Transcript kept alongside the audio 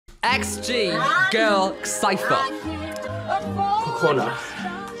XG Girl Xypher. Kokona.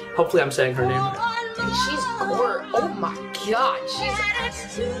 Hopefully I'm saying her name right. And she's gorgeous. Oh my god,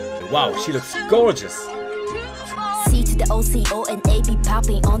 she's... Wow, she looks gorgeous. C to the OCO and AB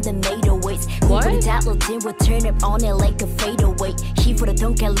popping on the middle weights. What? That little tin will turn up on it like a fadeaway. He for the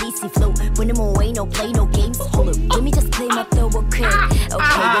don't get lazy flow. When I'm away, no play, no games. Hold up, let me just play my throw, okay?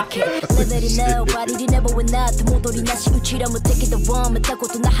 Okay. Let it know, body you never win that. The motori nashi uchira mo take it the one. Met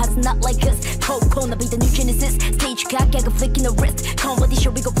takoto na has not like us. Cold, be the new genesis. Stage cock, I got flicking the wrist. Comedy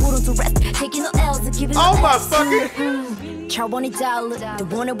show, we go put on to rest. Taking no L's and giving Oh my fucking. Charbonny dollar, the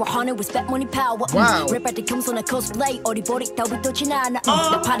one that we're haunted with spent money power. Wow. Rip at the comes on a cosplay, or the body that we touch in on.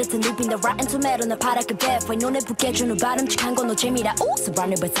 The pot is looping the rotten tomato, the pot I could death. I know never get you no bottom, Chicago no Jimmy that oh,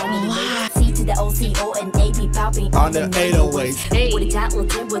 surrounded by Sammy. C to the OCO and AB popping On the 808. Hey, with that little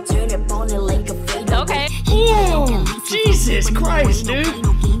tip, we'll turn it on it like a fade. Okay. Ooh, Jesus Christ, dude.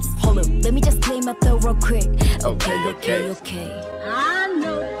 Hold up, let me just play my throw real quick. Okay. I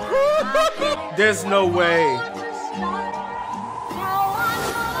know. There's no way.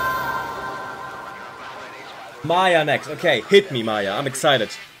 Maya next. Okay, hit me, Maya. I'm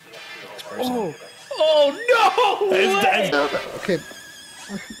excited. Oh no! Okay.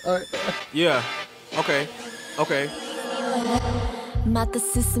 Yeah. Okay. また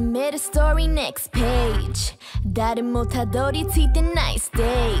進める story next page 誰もたどり着いてない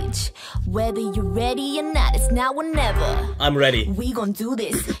stage Whether you're ready or not, it's now or never I'm ready. We gon' do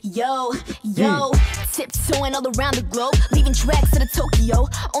this, yo Tiptoeing all around the globe Leaving tracks to the Tokyo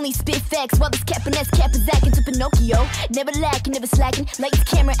Only spit facts while this cap and ass cap is acting to Pinocchio Never lacking, never slacking Lights,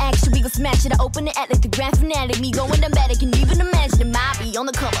 camera, action, we gon' smash it I open it, act like the grand finale Me going down bad, I can even imagine it might be on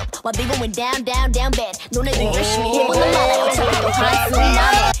the come up While they going down bad 너네들 열심히 해보는 말 어차피 한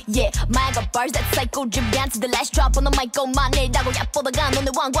tsunami Yeah, my got bars that psycho drip down to the last drop on the mic go my name 나고 얕보다가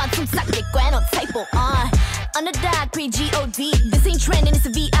너네 왕관 숨싹 내꺼 no typo Underdog, pre-G-O-D This ain't trending, it's a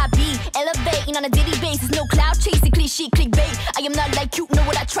VIP Elevating on a daily basis No cloud chasing, cliche, clickbait I am not like you, know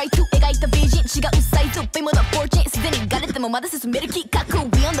what I try to 애가 있다 vision, 지가 웃사이즈 빼모다 fortune 수단이 가렸다면 마다 스스로 매력이 갖고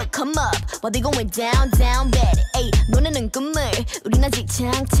We on the come up While they going down bad Ay, 너네는 꿈을 우린 아직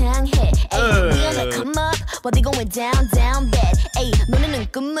창창해 Ay, we on the come up While they going down bad Ay,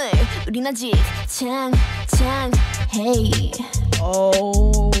 너네는 꿈을 우린 아직 창창해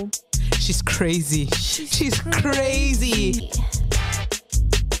Oh, she's crazy. She's crazy.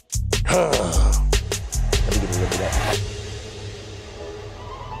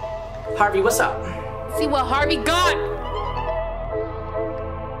 Harvey, what's up? See what Harvey got.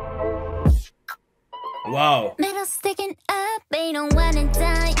 Wow. Metal sticking up, ain't no one and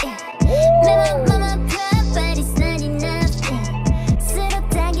die. Mama, club, but it's not enough. Sit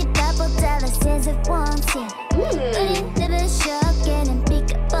down, get $2 says it wants it. But it never shock and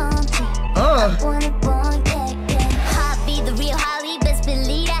pick up on it. I want it wrong, yeah. Harvey, the real Harley, best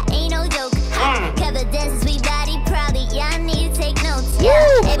believe that ain't no joke. Cover dances, we body proudly, y'all need to take notes. Yeah,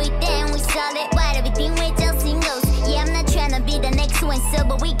 everything we solid, white, everything we just singles. Yeah, I'm not trying to be the next one, so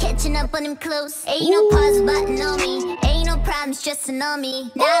but we catching up on them close. Ain't no pause button on me, ain't no problem stressing on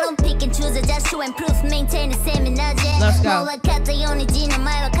me. Now I don't pick and choose, I just show and proof, maintain the same energy. Let's go. もう分かったように字の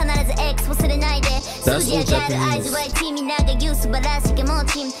前は必ず X 忘れないで数字上がる合図はチみんなが言う素晴らしきもう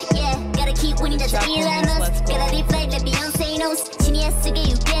チーム Yeah, gotta keep winning, that's Elon Musk Gotta reflect like Beyonce knows 地に安すげ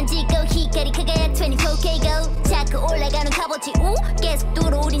ゆけんじgo 光り輝く 24K go 着올라가는 값어치 우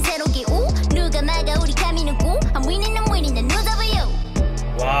계속도로 우린 새로기 우 누가 막아 우리 감히 누구 I'm winning 난 누가 봐요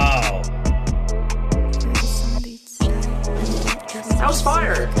Wow. That was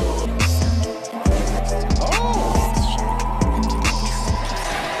fire.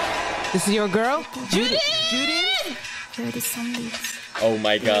 This is your girl, Judith. Oh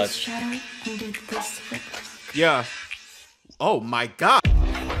my god. Yeah. Oh my god.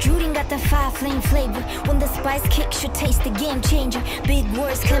 Judy got the 5 flame flavor. When the spice kicks, you taste the game changer. Big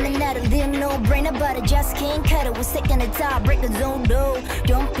words coming out of them, no brainer, but I just can't cut it. We're sick on the top, break the zone, no.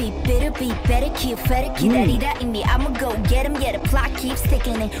 Don't be bitter, be better, keep better, keep that in me. I'ma go get him, yeah, the plot keeps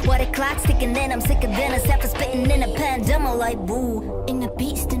ticking in. What the clock's ticking, then I'm sicker than a self spitting in a pandemic like woo. In the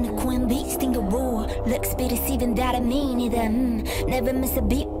beast, in the queen beast, in the woo. Looks be deceiving that I mean either. Never miss a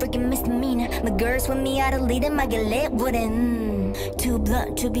beat, freaking misdemeanor. My girls with me out of leading, I get lit with it. Too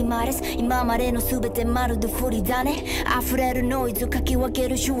blunt to be modest 今までの全てまるで振りだね溢れるノイズかき分け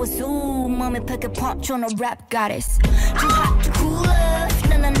る手話数 Mommy pick a punch on a rap goddess Too hot to cool off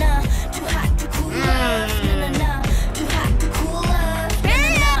Na na na Too hot to cool off Na na na Too hot to cool off Na na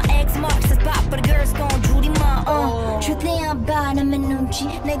na X marks the spot but the girls gon' Judy ma Truth 내 안 봐, 남의 눈치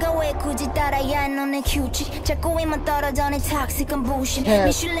내가 왜 굳이 따라야 해 너네 규칙 자꾸 입만 떨어져 내 toxic and bullshit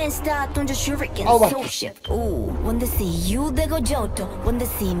Michelin star 던져 shuriken 소식 Ooh when they see you they go Johto When they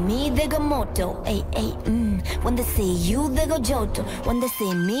see me they go Moto Ay ay When they see you they go Johto When they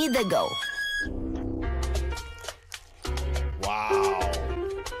see me they go Wow.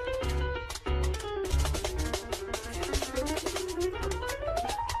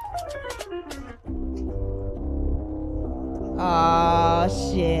 Oh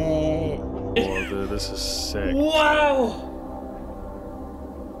shit. Oh, dude, this is sick. Wow!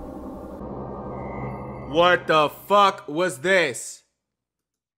 What the fuck was this?